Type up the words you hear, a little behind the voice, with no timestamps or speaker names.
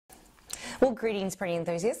Well, greetings, printing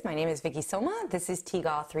enthusiasts. My name is Vicki Soma. This is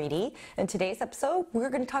TinkerCAD. In today's episode, we're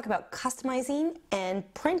going to talk about customizing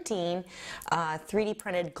and printing 3D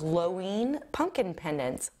printed glowing pumpkin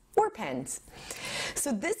pendants or pens.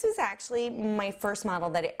 So this was actually my first model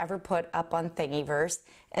that I ever put up on Thingiverse,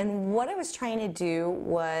 and what I was trying to do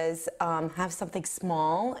was have something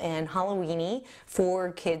small and Halloweeny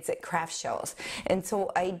for kids at craft shows. And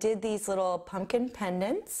so I did these little pumpkin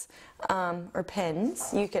pendants or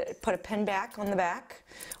pens. You could put a pen back on the back,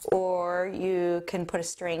 or you can put a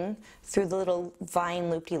string through the little vine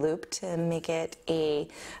loop-de-loop to make it a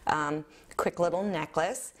quick little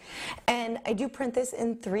necklace. And I do print this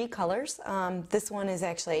in 3 colors. This one is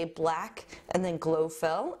actually black, and then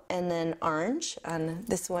GlowFill, and then orange. And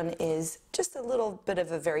this one is just a little bit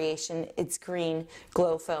of a variation. It's green,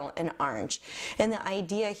 GlowFill, and orange. And the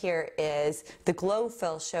idea here is the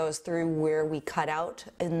GlowFill shows through where we cut out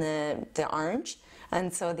in the orange,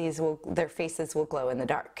 and so their faces will glow in the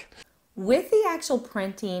dark. With the actual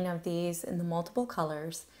printing of these in the multiple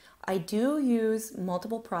colors, I do use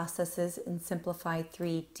multiple processes in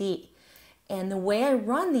Simplify3D. And the way I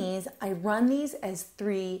run these as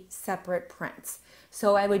 3 separate prints.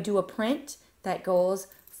 So I would do a print that goes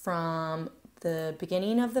from the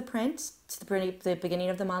beginning of the print to the beginning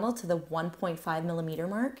of the model to the 1.5 millimeter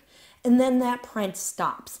mark, and then that print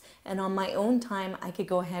stops. And on my own time, I could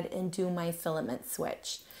go ahead and do my filament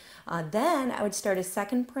switch. Then I would start a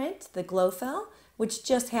second print, the GlowFill, which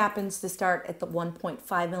just happens to start at the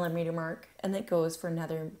 1.5 millimeter mark, and it goes for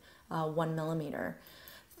another 1 millimeter.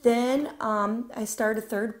 Then I start a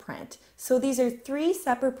third print. So these are 3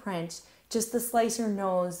 separate prints, just the slicer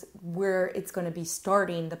knows where it's going to be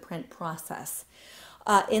starting the print process.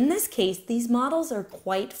 In this case, these models are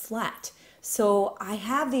quite flat, so I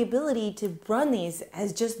have the ability to run these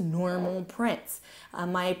as just normal prints.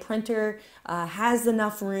 My printer has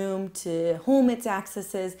enough room to home its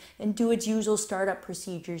accesses and do its usual startup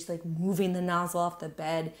procedures like moving the nozzle off the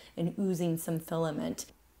bed and oozing some filament.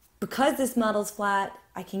 Because this model's flat,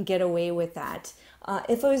 I can get away with that.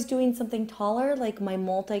 If I was doing something taller, like my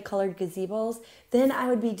multicolored gazebos, then I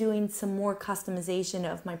would be doing some more customization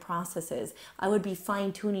of my processes. I would be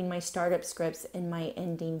fine-tuning my startup scripts and my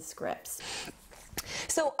ending scripts.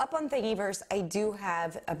 So up on Thingiverse, I do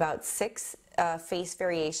have about 6 face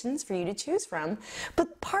variations for you to choose from,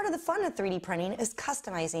 but part of the fun of 3D printing is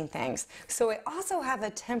customizing things. So I also have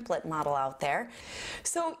a template model out there.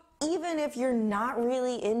 So even if you're not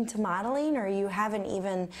really into modeling or you haven't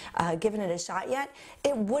even given it a shot yet,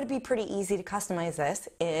 it would be pretty easy to customize this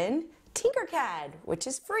in TinkerCAD, which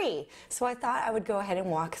is free. So I thought I would go ahead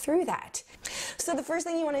and walk through that. So the first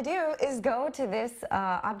thing you want to do is go to this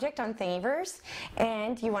object on Thingiverse,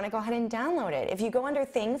 and you want to go ahead and download it. If you go under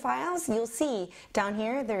Thing Files, you'll see down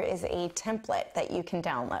here there is a template that you can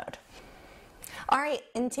download. Alright,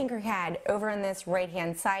 in TinkerCAD, over on this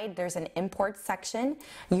right-hand side, there's an import section.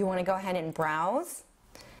 You want to go ahead and browse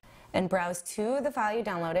to the file you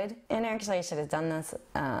downloaded. And actually, I should have done this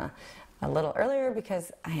a little earlier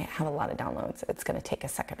because I have a lot of downloads. It's going to take a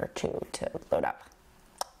second or 2 to load up.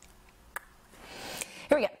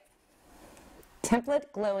 Here we go.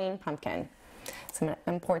 Template glowing pumpkin. So I'm going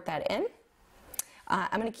to import that in.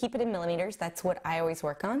 I'm going to keep it in millimeters. That's what I always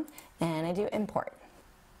work on. And I do import.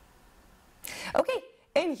 Okay,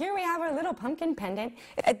 and here we have our little pumpkin pendant.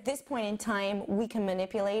 At this point in time, we can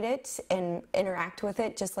manipulate it and interact with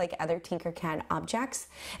it just like other TinkerCAD objects.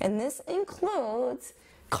 And this includes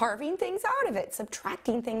carving things out of it,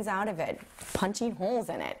 subtracting things out of it, punching holes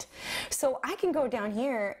in it. So I can go down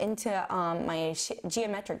here into my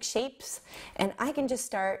geometric shapes, and I can just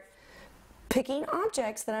start picking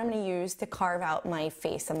objects that I'm going to use to carve out my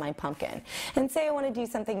face of my pumpkin. And say I want to do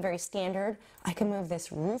something very standard, I can move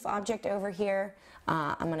this roof object over here.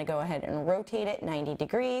 I'm going to go ahead and rotate it 90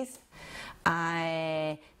 degrees.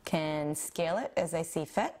 I can scale it as I see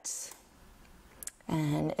fit.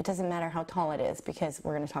 And it doesn't matter how tall it is because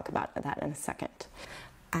we're going to talk about that in a second.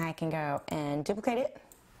 I can go and duplicate it,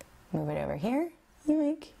 move it over here.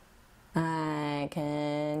 Yoink. I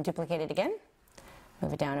can duplicate it again,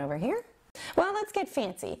 move it down over here. Well, let's get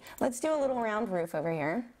fancy. Let's do a little round roof over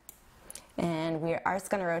here. And we are just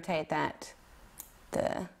going to rotate that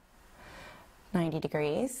the 90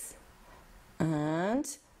 degrees. And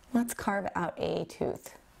let's carve out a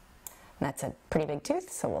tooth. And that's a pretty big tooth,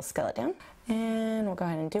 so we'll scale it down. And we'll go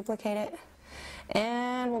ahead and duplicate it.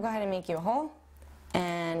 And we'll go ahead and make you a hole.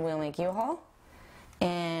 And we'll make you a hole.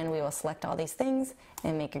 And we will select all these things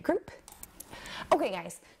and make a group. Okay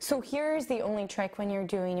guys, so here's the only trick when you're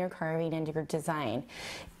doing your carving and your design.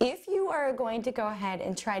 If you are going to go ahead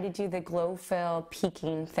and try to do the GlowFill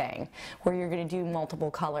peaking thing, where you're going to do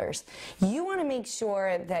multiple colors, you want to make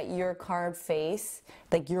sure that your carved face,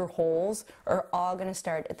 like your holes, are all going to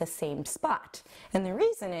start at the same spot. And the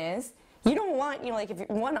reason is, you don't want, like if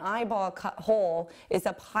one eyeball hole is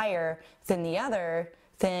up higher than the other,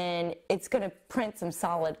 then it's going to print some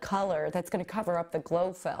solid color that's going to cover up the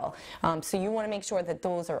GlowFill. So you want to make sure that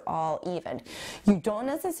those are all even. You don't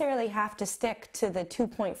necessarily have to stick to the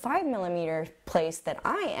 2.5 millimeter place that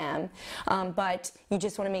I am, but you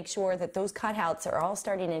just want to make sure that those cutouts are all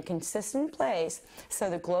starting in a consistent place so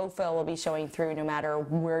the GlowFill will be showing through no matter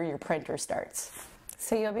where your printer starts.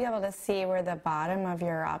 So you'll be able to see where the bottom of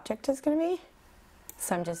your object is going to be.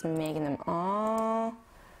 So I'm just making them all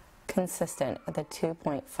consistent at the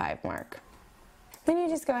 2.5 mark. Then you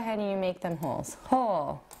just go ahead and you make them holes.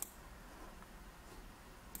 Hole,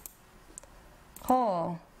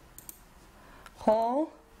 hole,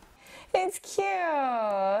 hole. It's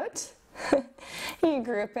cute. You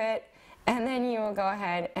group it, and then you will go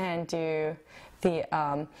ahead and do the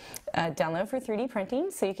download for 3D printing,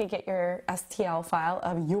 so you can get your STL file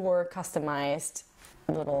of your customized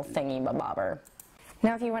little thingy-bobber.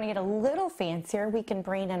 Now if you want to get a little fancier, we can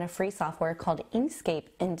bring in a free software called Inkscape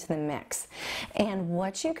into the mix. And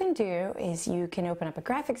what you can do is you can open up a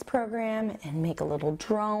graphics program and make a little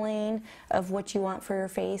drawing of what you want for your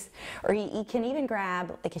face. Or you can even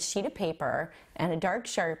grab like a sheet of paper and a dark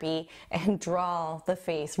Sharpie and draw the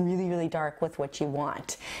face really, really dark with what you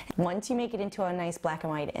want. Once you make it into a nice black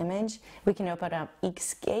and white image, we can open up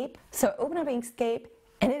Inkscape. So open up Inkscape,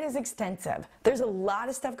 and it is extensive. There's a lot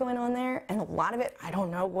of stuff going on there, and a lot of it, I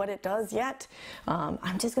don't know what it does yet.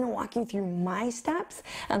 I'm just gonna walk you through my steps,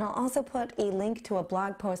 and I'll also put a link to a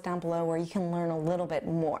blog post down below where you can learn a little bit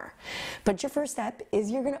more. But your first step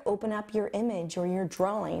is you're gonna open up your image or your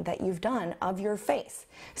drawing that you've done of your face.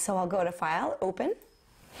 So I'll go to File, Open.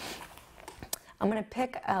 I'm gonna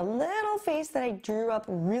pick a little face that I drew up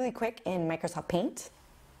really quick in Microsoft Paint.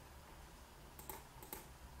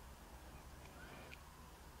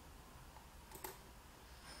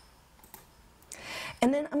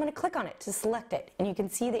 And then I'm going to click on it to select it, and you can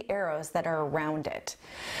see the arrows that are around it.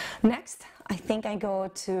 Next, I think I go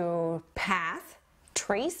to Path,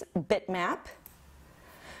 Trace Bitmap.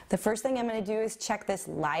 The first thing I'm going to do is check this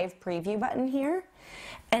Live Preview button here.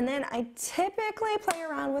 And then I typically play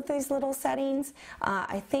around with these little settings.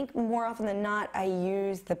 I think more often than not I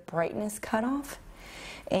use the brightness cutoff.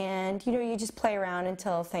 And you just play around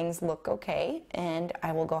until things look okay, and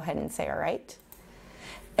I will go ahead and say all right.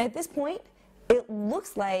 At this point, it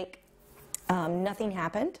looks like nothing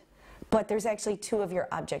happened, but there's actually two of your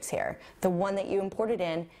objects here. The one that you imported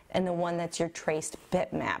in and the one that's your traced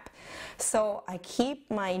bitmap. So I keep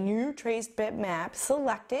my new traced bitmap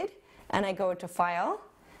selected, and I go to File,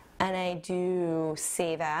 and I do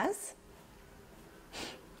Save As.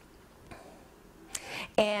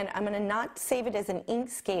 And I'm going to not save it as an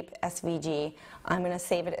Inkscape SVG, I'm going to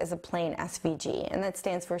save it as a plain SVG, and that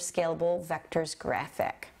stands for Scalable Vectors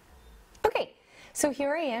Graphic. Okay. So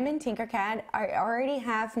here I am in TinkerCAD. I already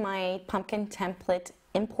have my pumpkin template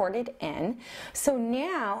imported in. So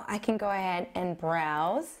now I can go ahead and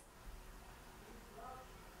browse.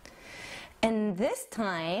 And this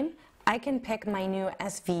time I can pick my new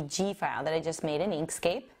SVG file that I just made in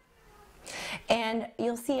Inkscape. And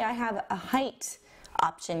you'll see I have a height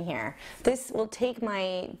option here. This will take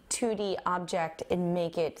my 2D object and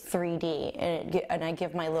make it 3D, and I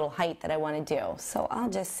give my little height that I want to do. So I'll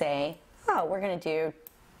just say, oh, we're going to do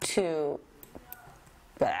 2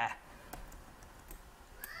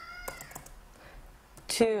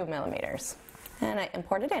 millimeters. And I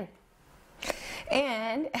import it in.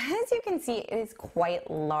 And as you can see, it is quite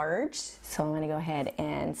large. So I'm going to go ahead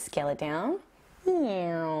and scale it down.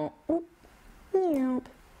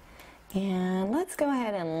 And let's go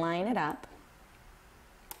ahead and line it up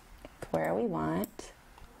where we want.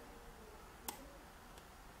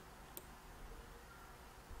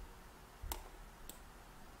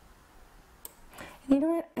 You know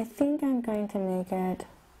what? I think I'm going to make it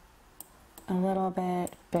a little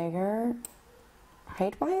bit bigger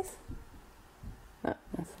height-wise. Oh,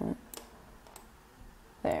 that's it.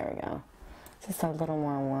 There we go. Just a little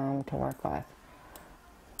more room to work with.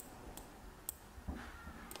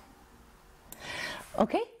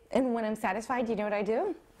 Okay, and when I'm satisfied, you know what I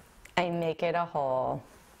do? I make it a hole.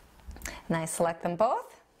 And I select them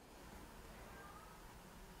both.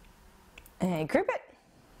 And I group it.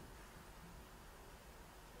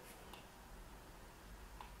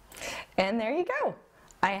 And there you go.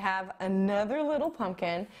 I have another little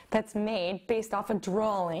pumpkin that's made based off a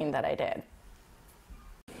drawing that I did.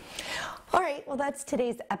 All right, well, that's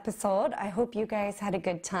today's episode. I hope you guys had a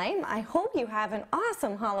good time. I hope you have an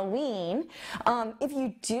awesome Halloween. If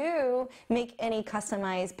you do make any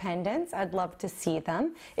customized pendants, I'd love to see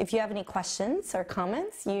them. If you have any questions or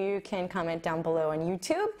comments, you can comment down below on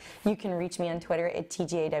YouTube. You can reach me on Twitter at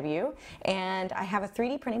TGAW. And I have a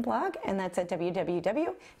 3D printing blog, and that's at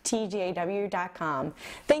www.tgaw.com.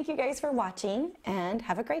 Thank you guys for watching, and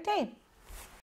have a great day.